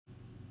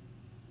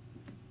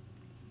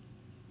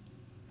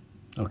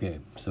Okay,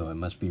 so it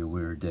must be a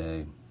weird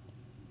day.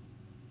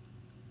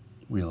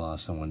 We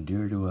lost someone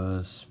dear to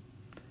us,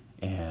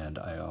 and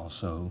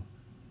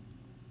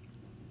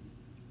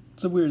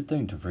it's a weird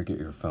thing to forget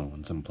your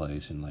phone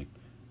someplace, and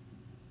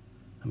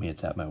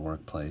it's at my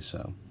workplace,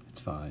 so it's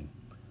fine.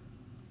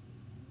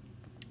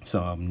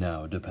 So I'm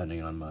now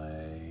depending on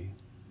my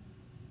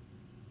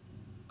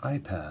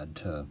iPad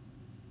to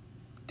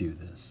do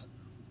this.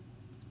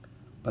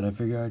 But I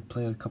figured I'd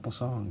play a couple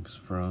songs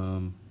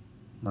from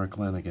Mark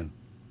Lanegan.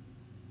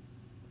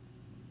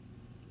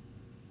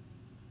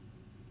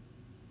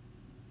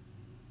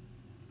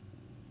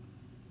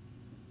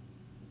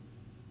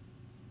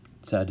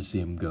 Sad to see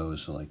him go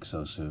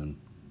so soon.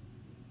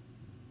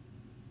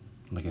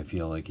 I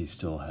feel like he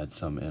still had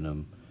some in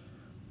him,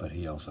 but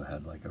he also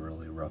had a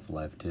really rough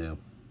life too.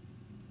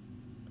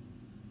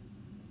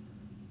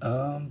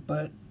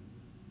 But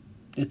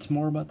it's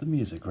more about the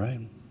music,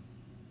 right?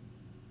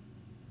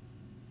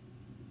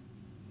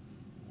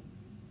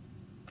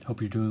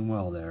 Hope you're doing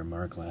well there,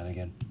 Mark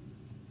Lanegan.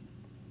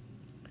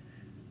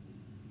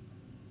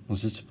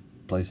 Let's just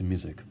play some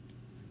music.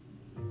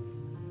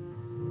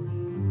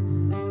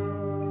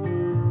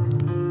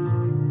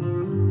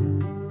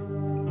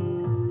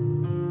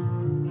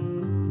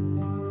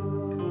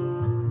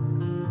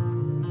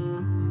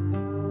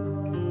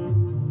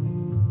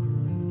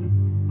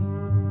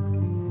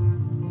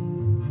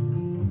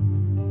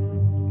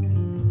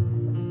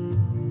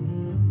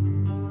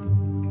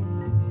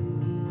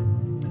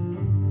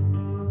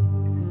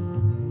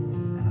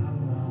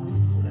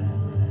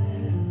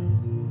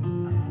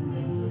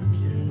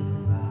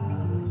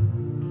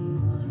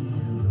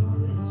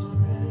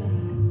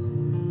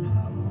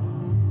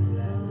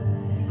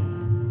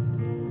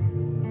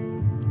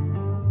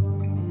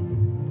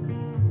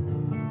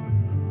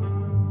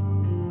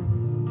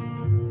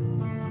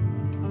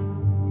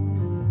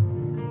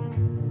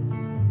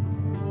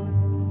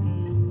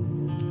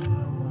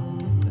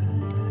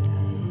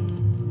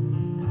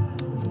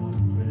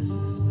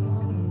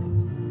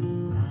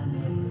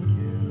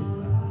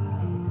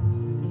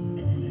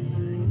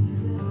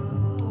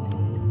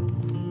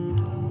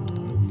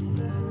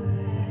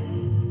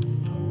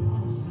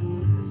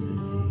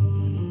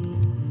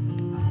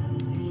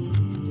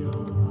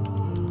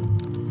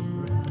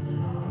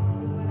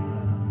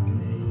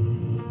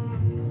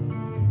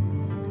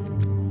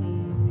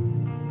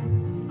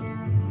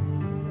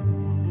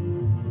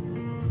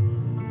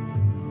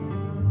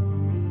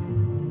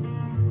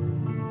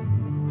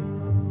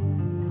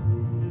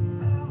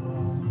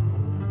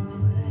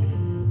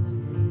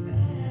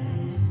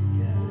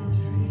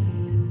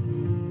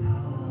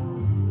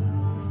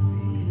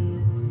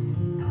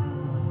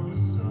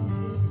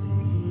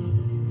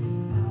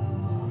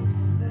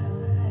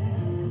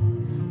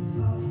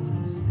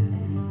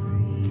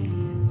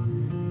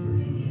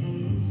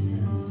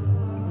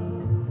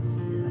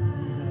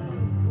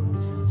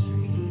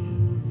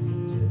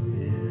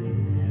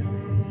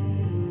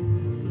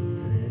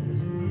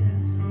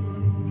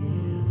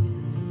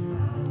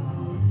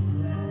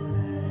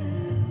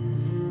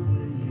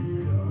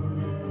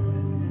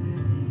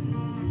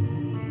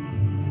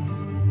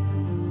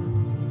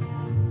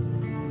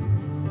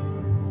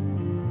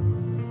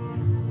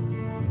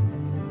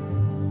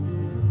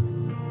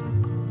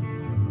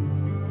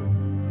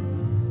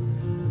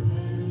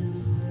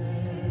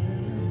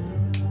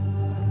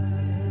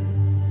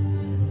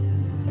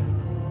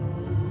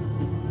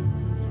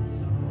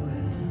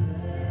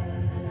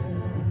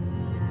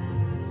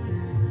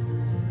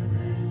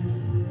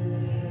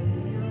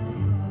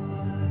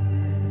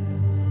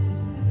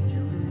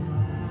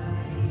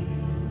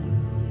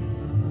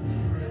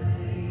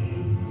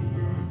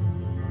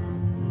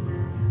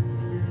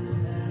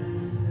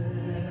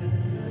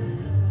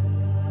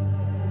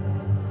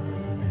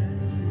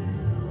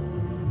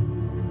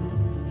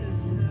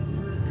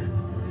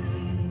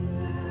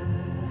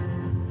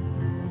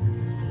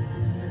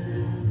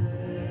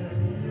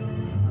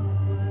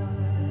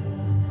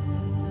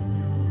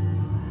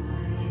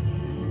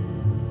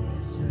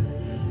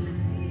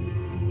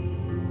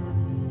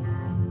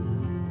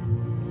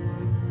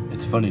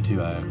 It's funny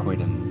too, I equate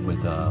him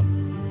with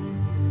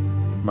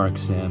Mark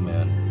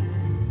Sandman,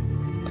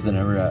 because I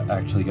never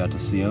actually got to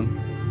see him,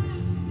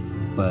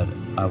 but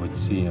I would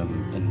see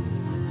him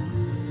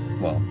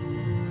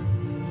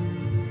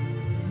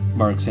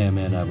Mark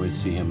Sandman, I would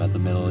see him at the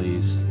Middle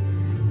East,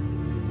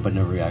 but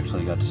never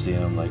actually got to see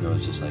him. It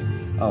was just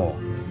oh,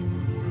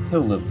 he'll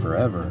live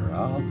forever,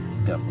 I'll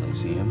definitely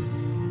see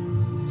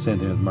him. Same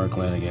thing with Mark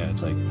Lanegan.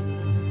 It's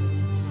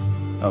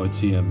I would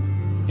see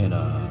him in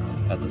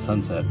at the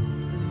Sunset.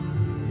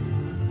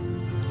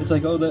 It's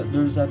oh,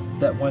 there's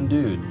that one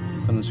dude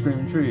from the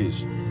Screaming Trees.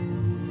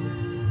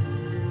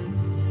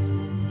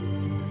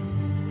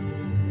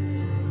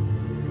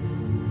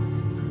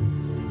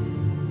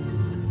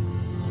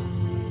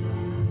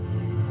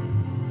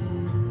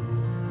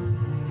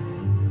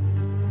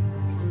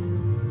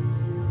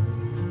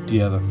 Do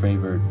you have a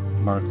favorite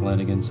Mark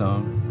Lanegan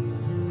song?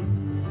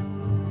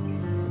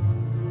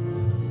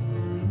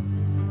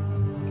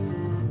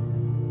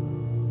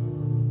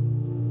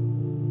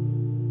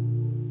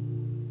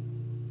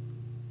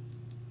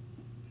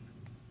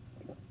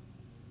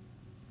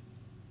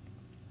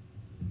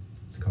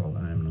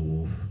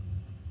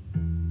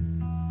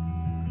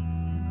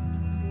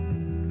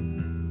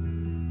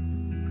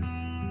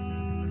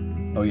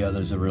 Oh yeah,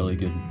 there's a really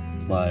good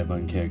live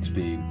on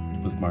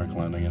KXP with Mark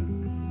Lanigan.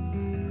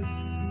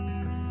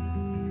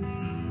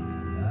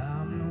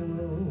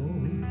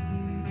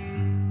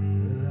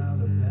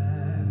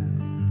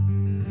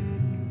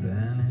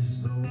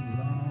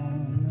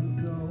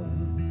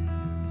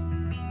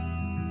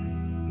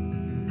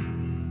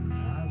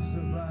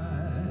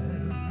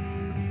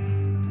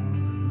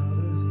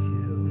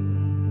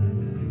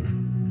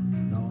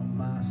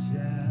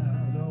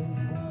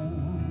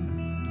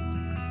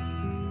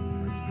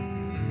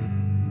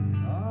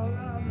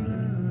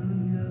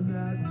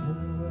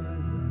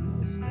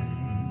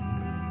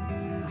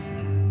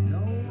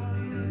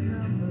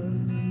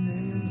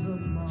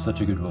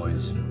 Such a good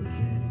voice.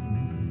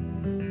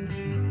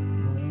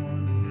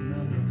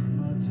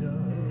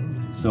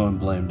 Someone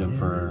blamed him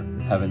for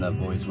having that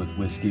voice with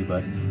whiskey,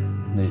 but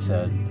they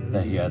said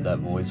that he had that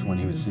voice when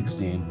he was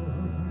 16.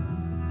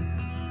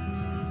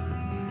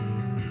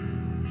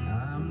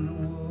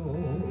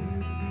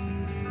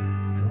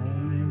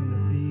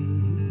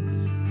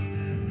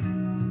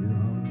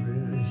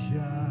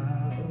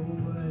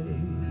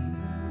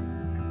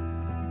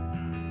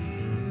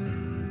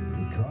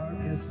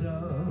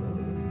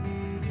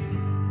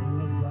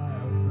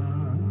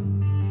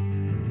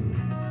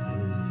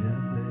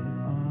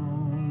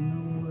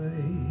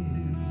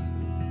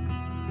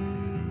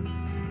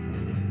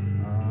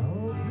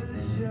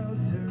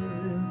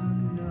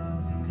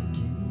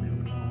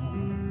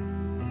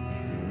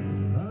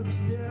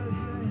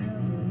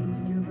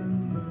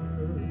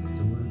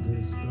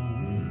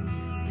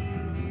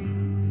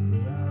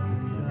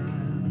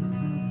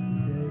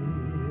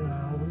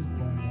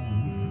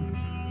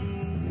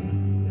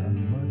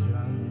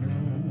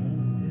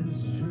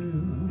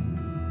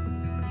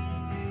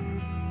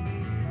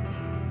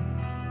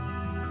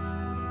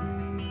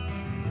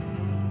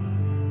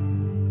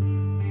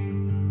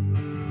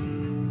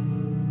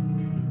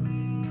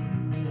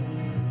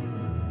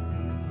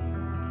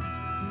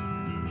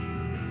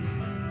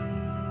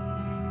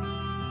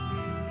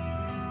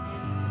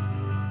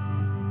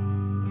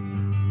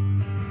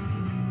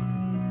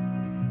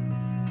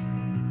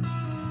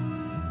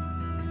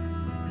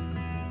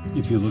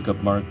 If you look up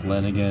Mark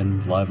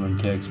Lanigan live on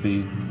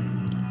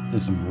KXP,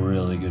 there's some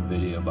really good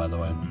video, by the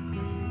way.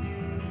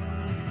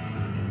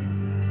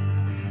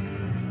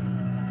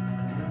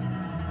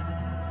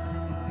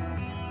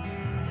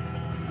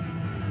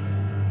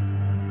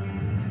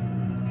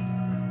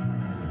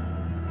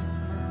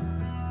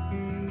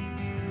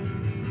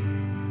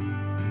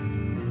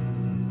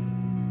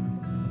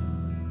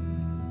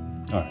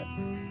 Alright,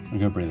 I'm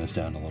gonna bring this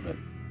down a little bit,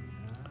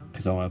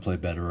 because I want to play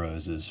Bed of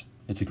Roses.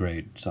 It's a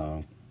great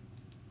song.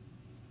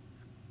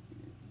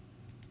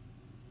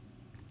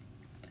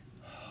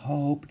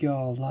 Hope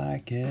y'all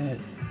like it.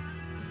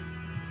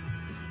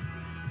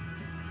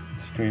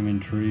 Screaming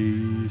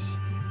Trees.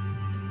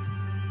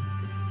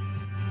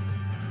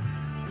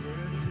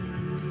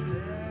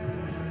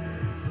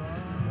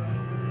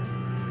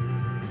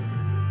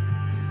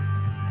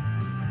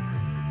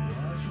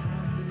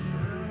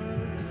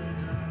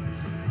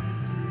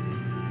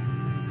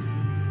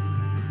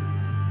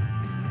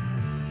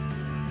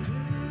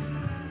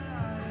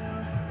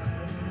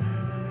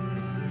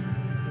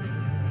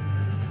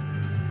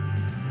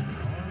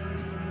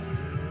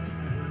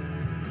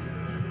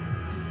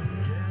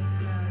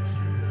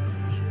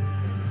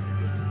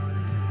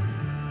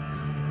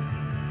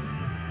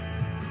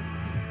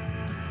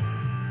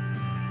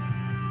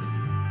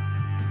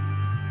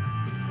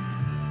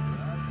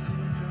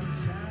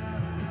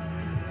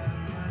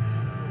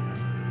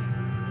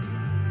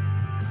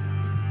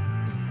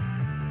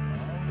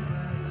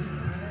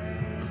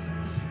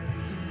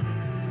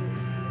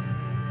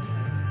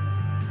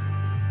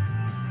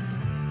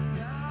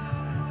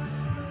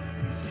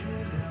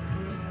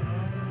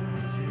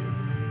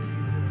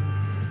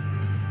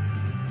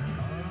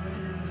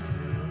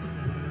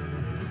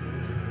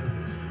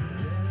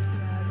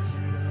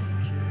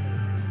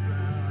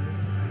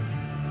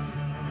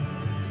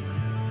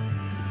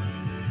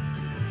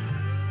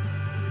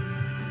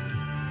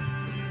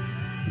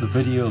 The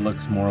video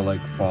looks more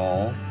like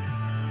fall,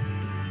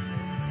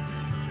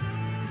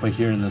 but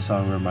hearing the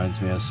song reminds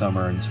me of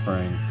summer and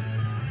spring.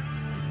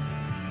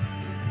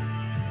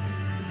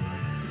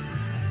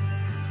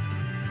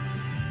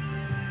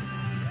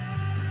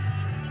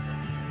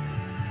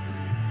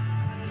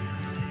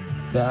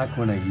 Back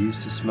when I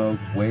used to smoke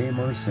way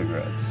more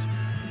cigarettes.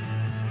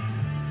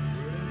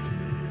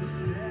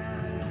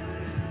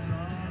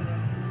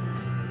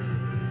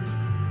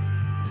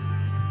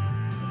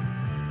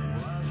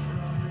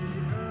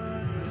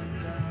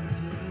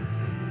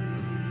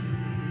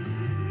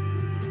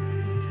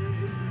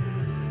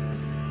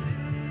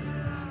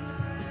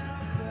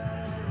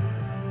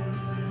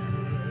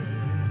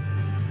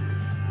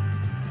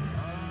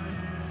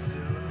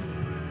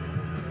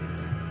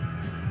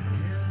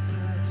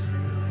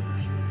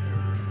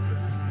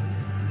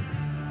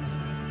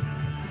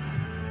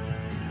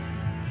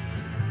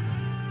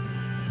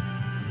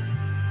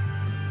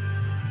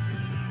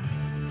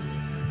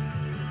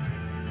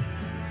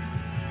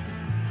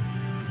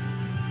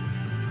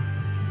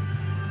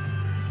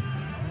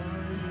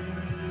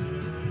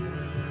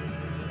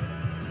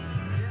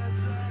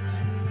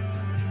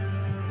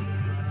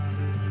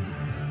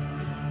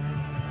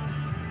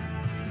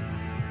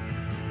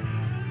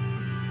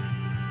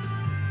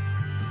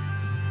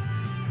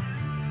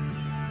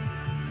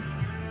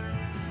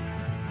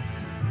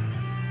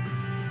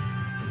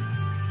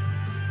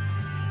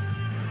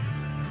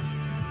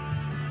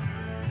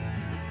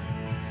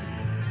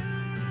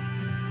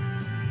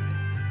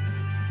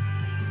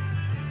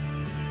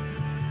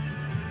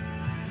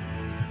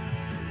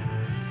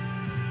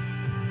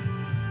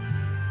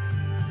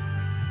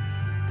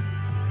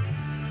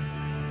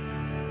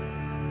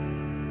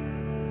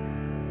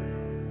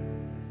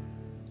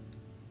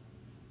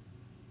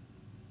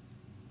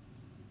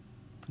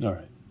 All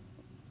right.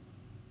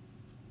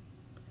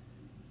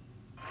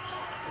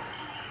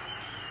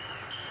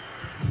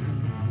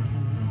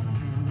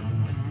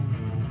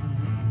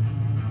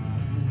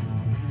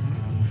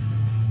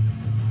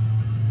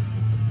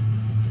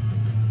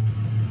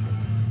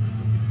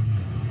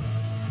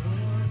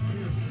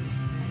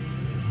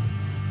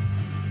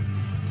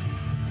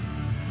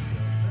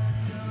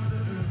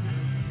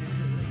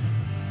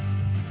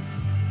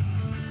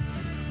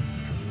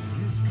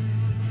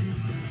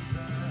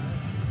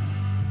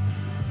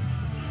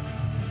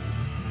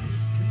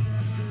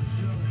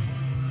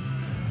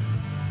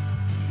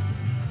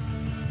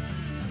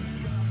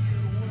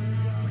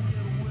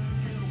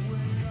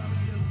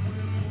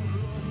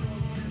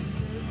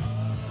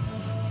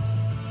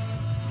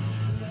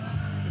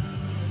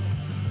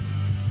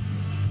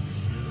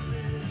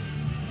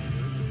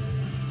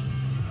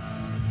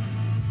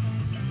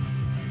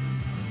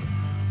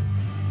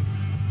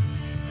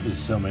 There's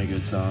so many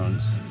good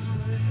songs.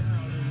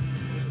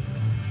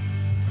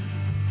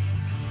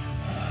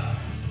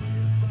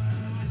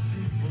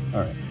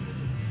 Alright.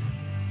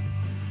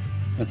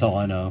 That's all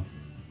I know.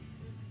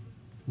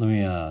 Let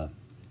me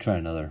try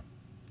another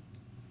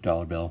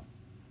dollar bill.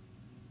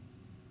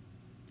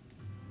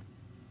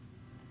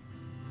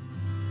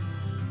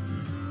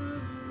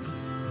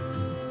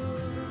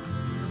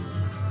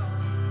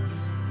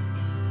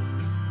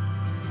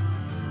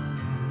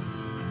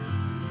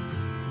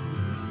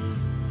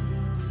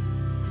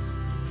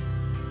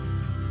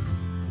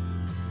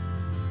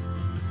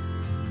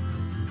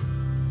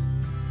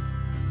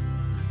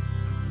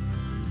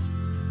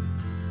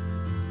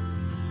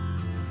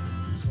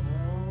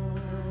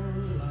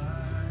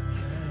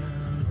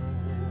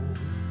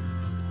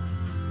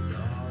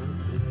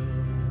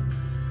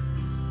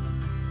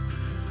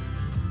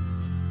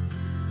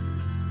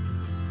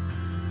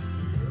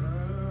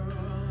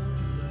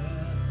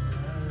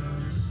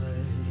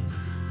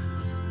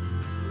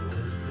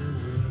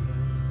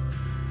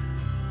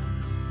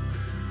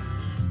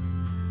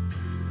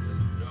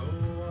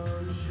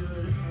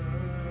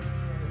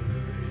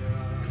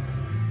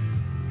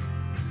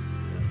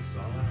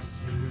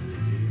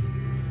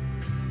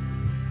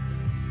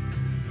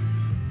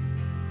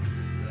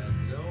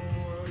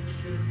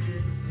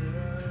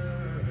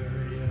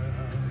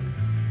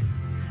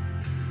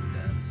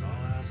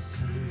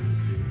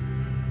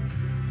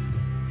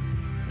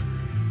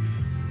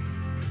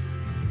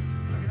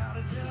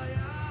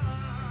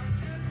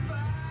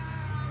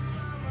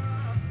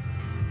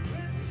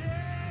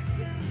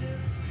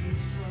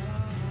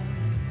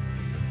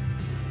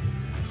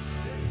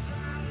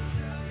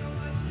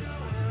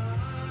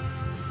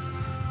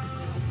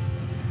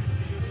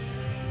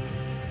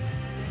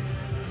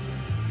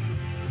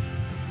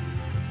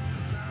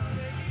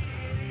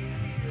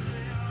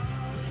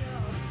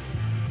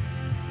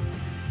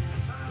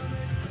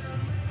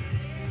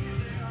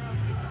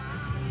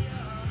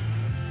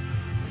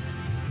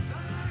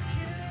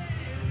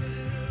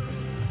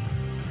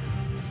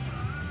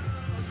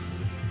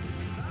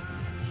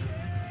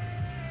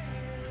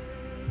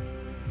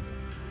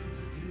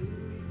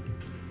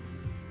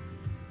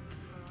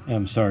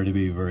 I'm sorry to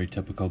be very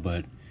typical,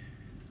 but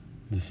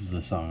this is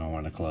the song I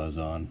want to close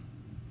on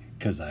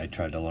because I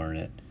tried to learn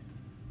it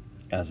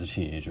as a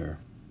teenager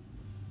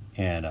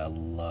and I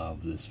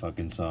love this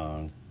fucking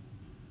song.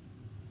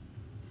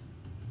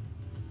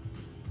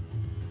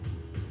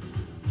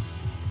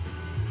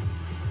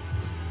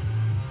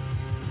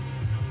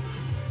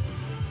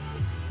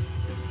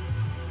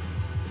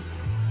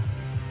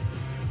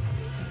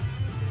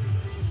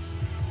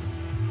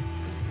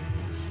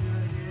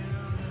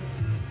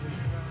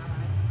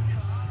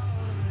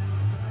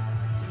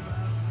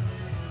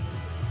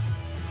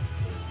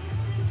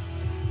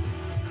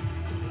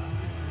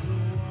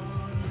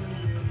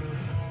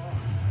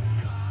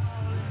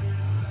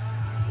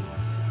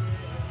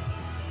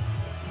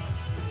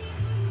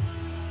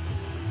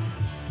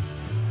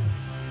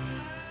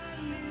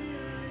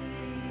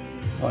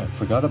 Oh, I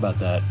forgot about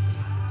that.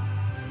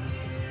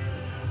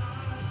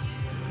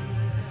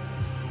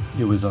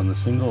 It was on the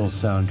Singles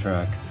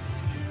soundtrack.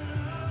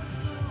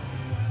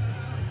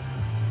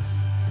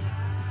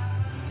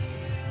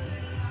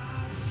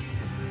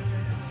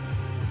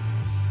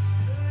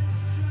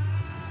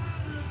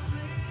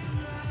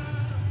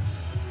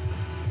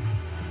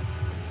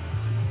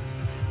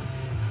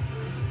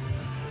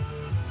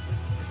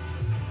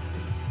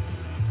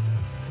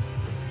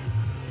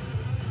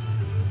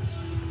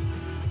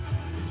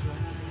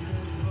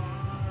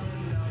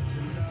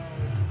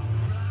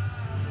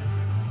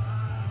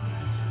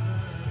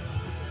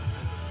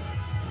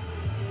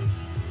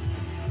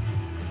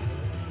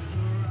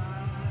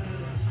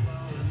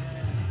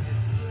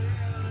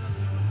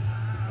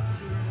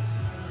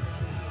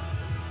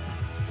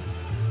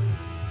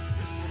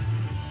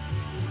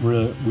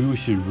 We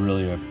should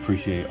really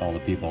appreciate all the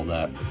people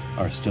that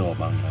are still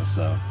among us,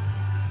 though.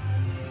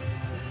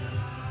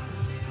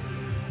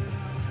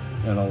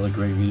 And all the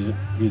great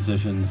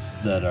musicians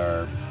that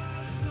are,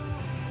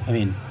 I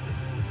mean,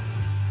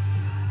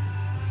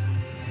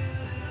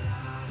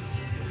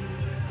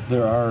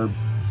 there are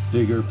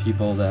bigger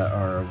people that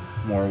are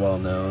more well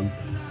known,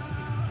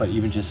 but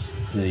even just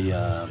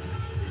the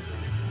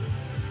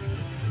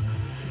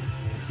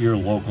your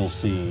local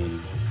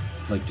scene,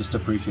 like, just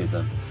appreciate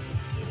them.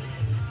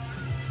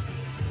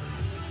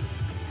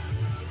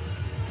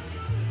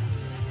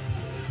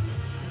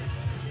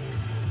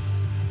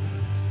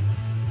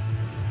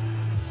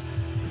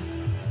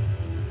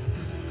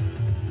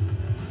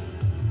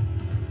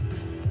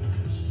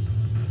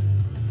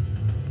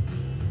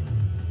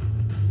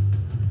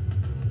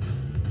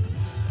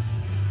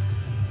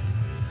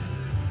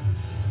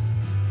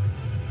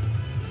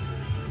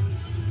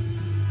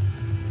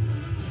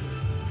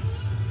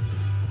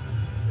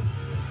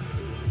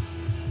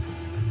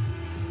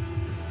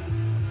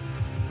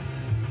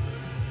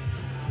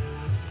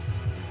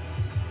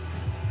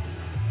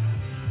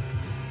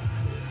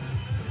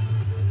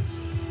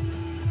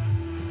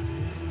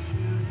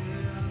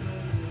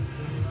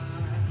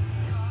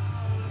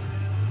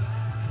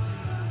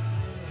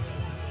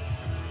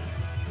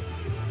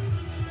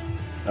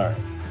 Alright,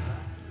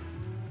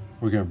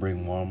 we're going to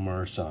bring one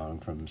more song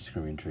from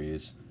Screaming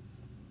Trees.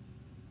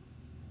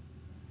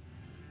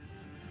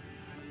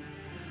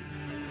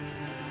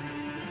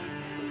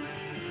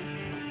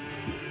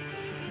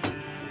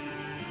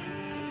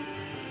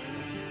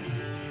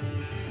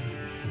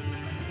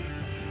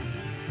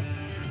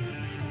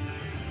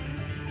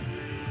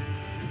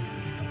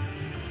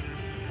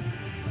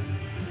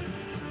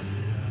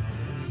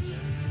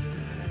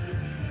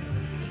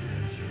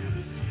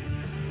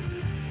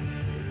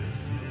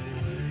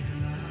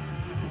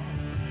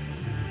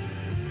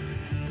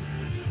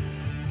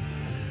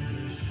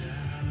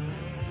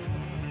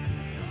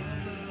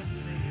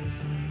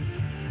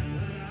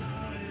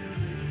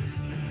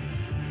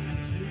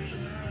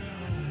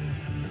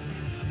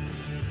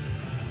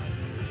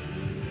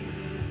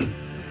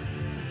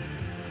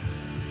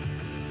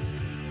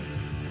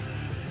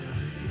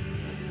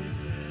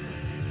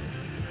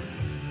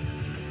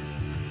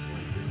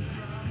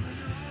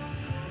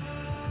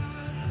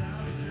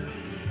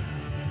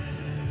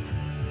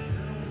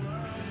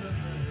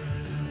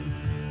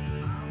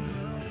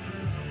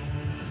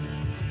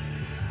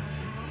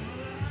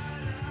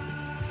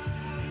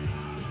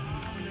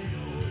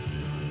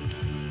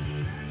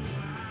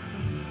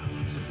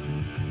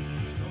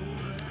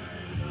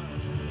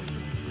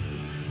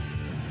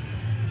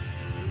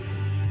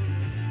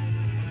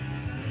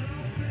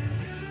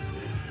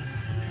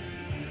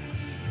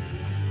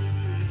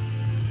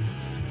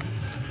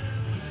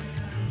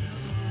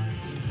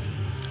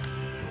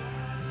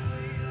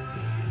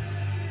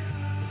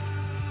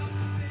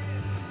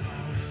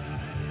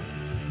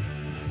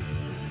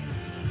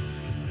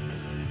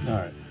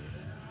 Alright.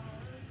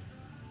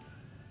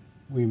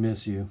 We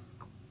miss you.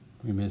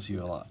 We miss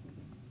you a lot.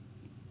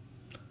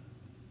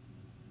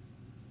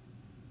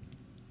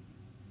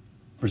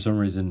 For some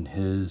reason,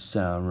 his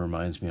sound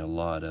reminds me a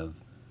lot of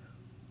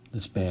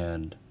this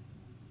band,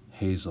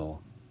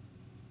 Hazel.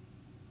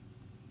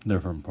 They're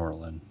from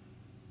Portland.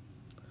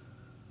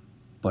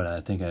 But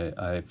I think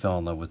I fell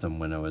in love with them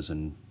when I was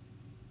in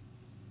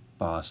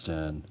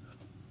Boston.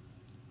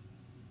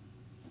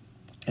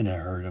 And I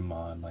heard them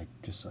on, like,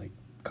 just like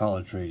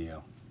college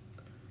radio.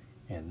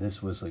 And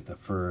this was like the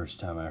first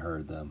time I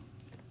heard them.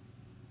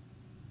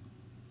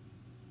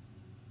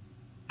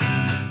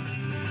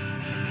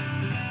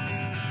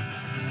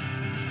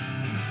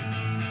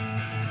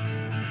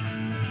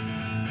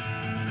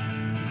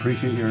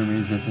 Appreciate your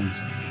musicians.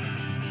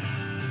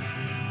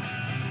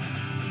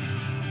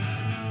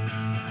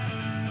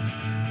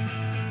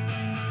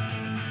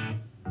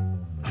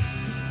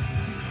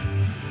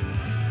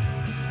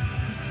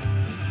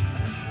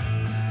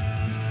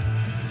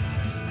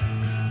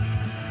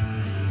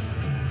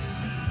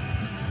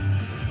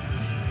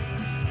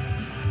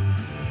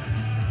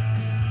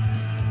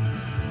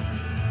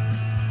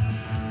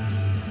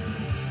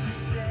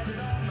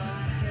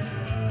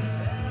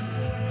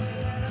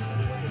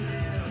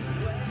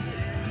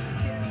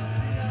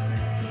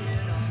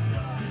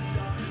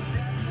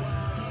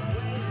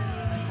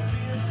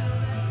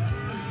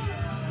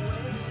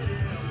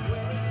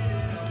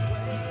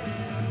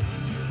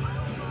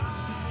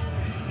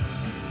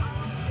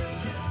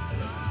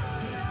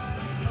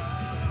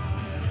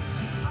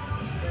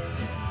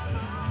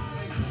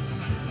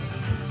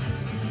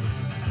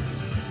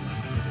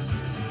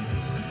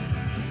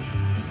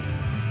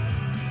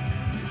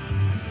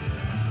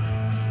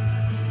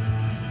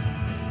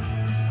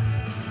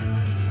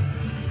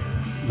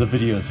 The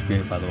video is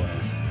great, by the way.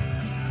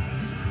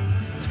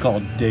 It's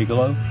called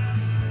Dayglow.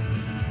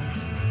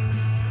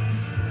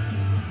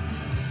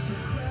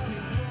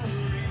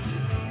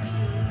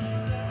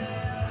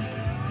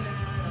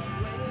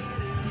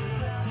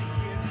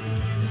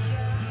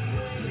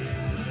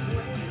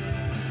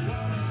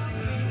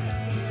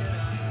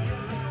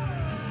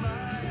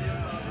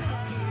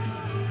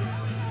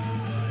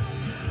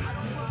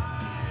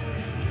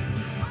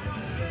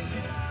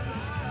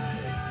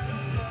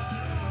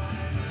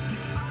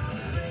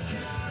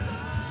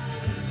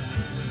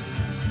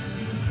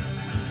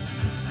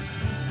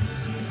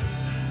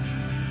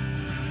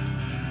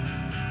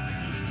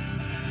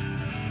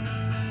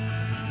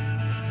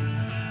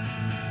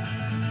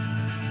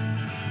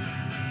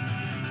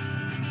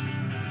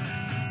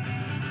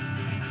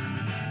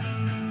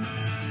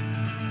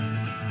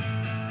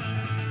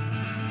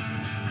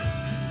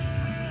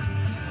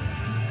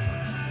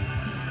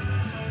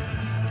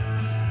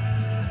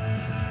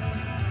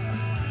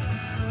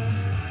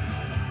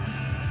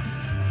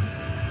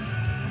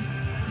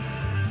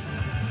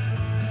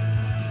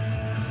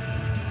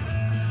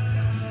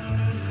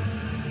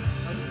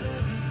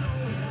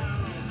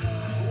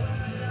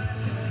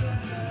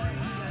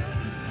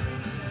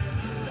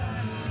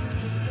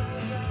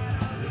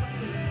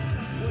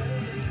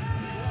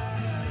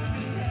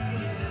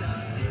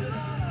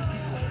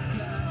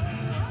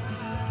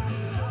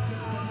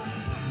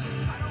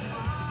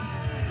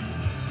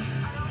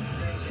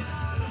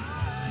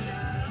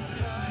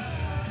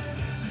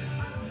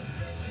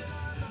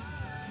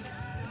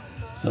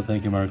 So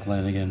thank you, Mark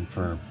Lanigan,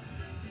 for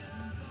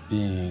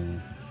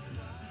being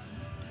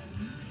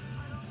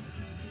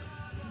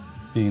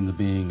the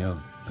being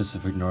of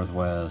Pacific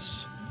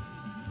Northwest.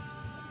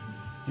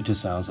 It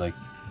just sounds like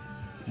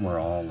we're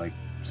all like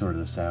sort of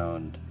the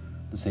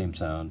same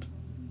sound.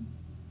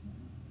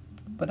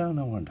 But I don't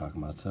know what I'm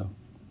talking about, so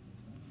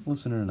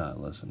listen or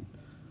not listen.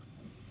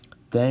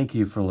 Thank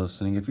you for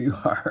listening if you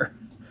are.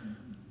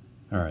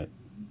 All right.